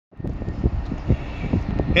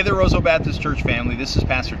Hey there, Roseau Baptist Church family. This is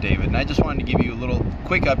Pastor David, and I just wanted to give you a little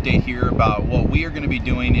quick update here about what we are going to be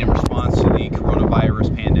doing in response to the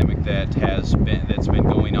coronavirus pandemic that's been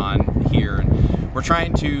going on here. And we're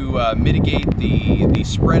trying to mitigate the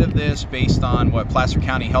spread of this based on what Placer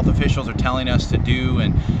County health officials are telling us to do.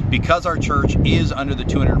 And because our church is under the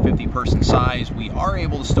 250 person size, we are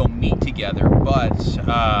able to still meet together, but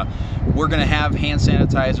we're going to have hand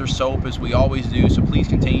sanitizer, soap, as we always do, so please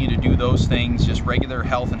continue to do those things, just regular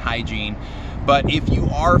health and hygiene. But if you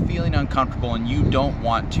are feeling uncomfortable and you don't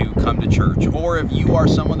want to come to church, or if you are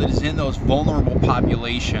someone that is in those vulnerable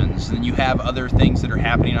populations and you have other things that are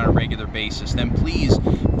happening on a regular basis, then please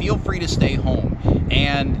feel free to stay home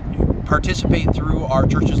and participate through our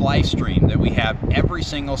church's live stream that we have every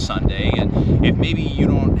single Sunday. And if maybe you're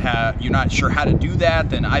not sure how to do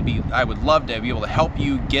that, then I would love to be able to help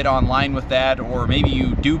you get online with that. Or maybe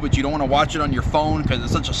you do, but you don't want to watch it on your phone because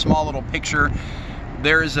it's such a small little picture.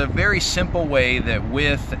 There is a very simple way that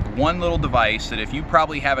with one little device, that if you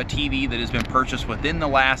probably have a TV that has been purchased within the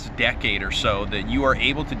last decade or so, that you are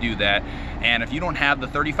able to do that. And if you don't have the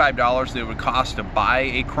 $35 that it would cost to buy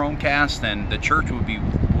a Chromecast, then the church would be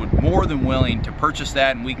more than willing to purchase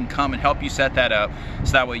that, and we can come and help you set that up,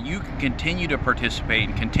 so that way you can continue to participate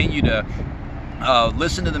and continue to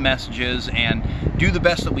listen to the messages and do the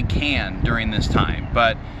best that we can during this time.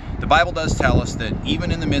 But the Bible does tell us that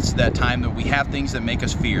even in the midst of that time, that we have things that make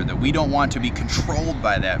us fear, that we don't want to be controlled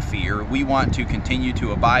by that fear. We want to continue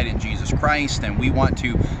to abide in Jesus Christ, and we want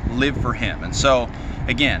to live for Him. And so,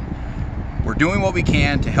 again, we're doing what we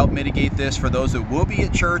can to help mitigate this for those that will be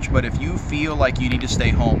at church, but if you feel like you need to stay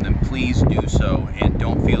home, then please do so, and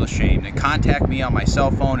don't feel ashamed. And contact me on my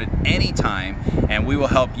cell phone at any time, and we will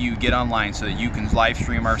help you get online so that you can live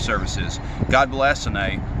stream our services. God bless, and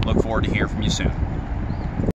I look forward to hearing from you soon.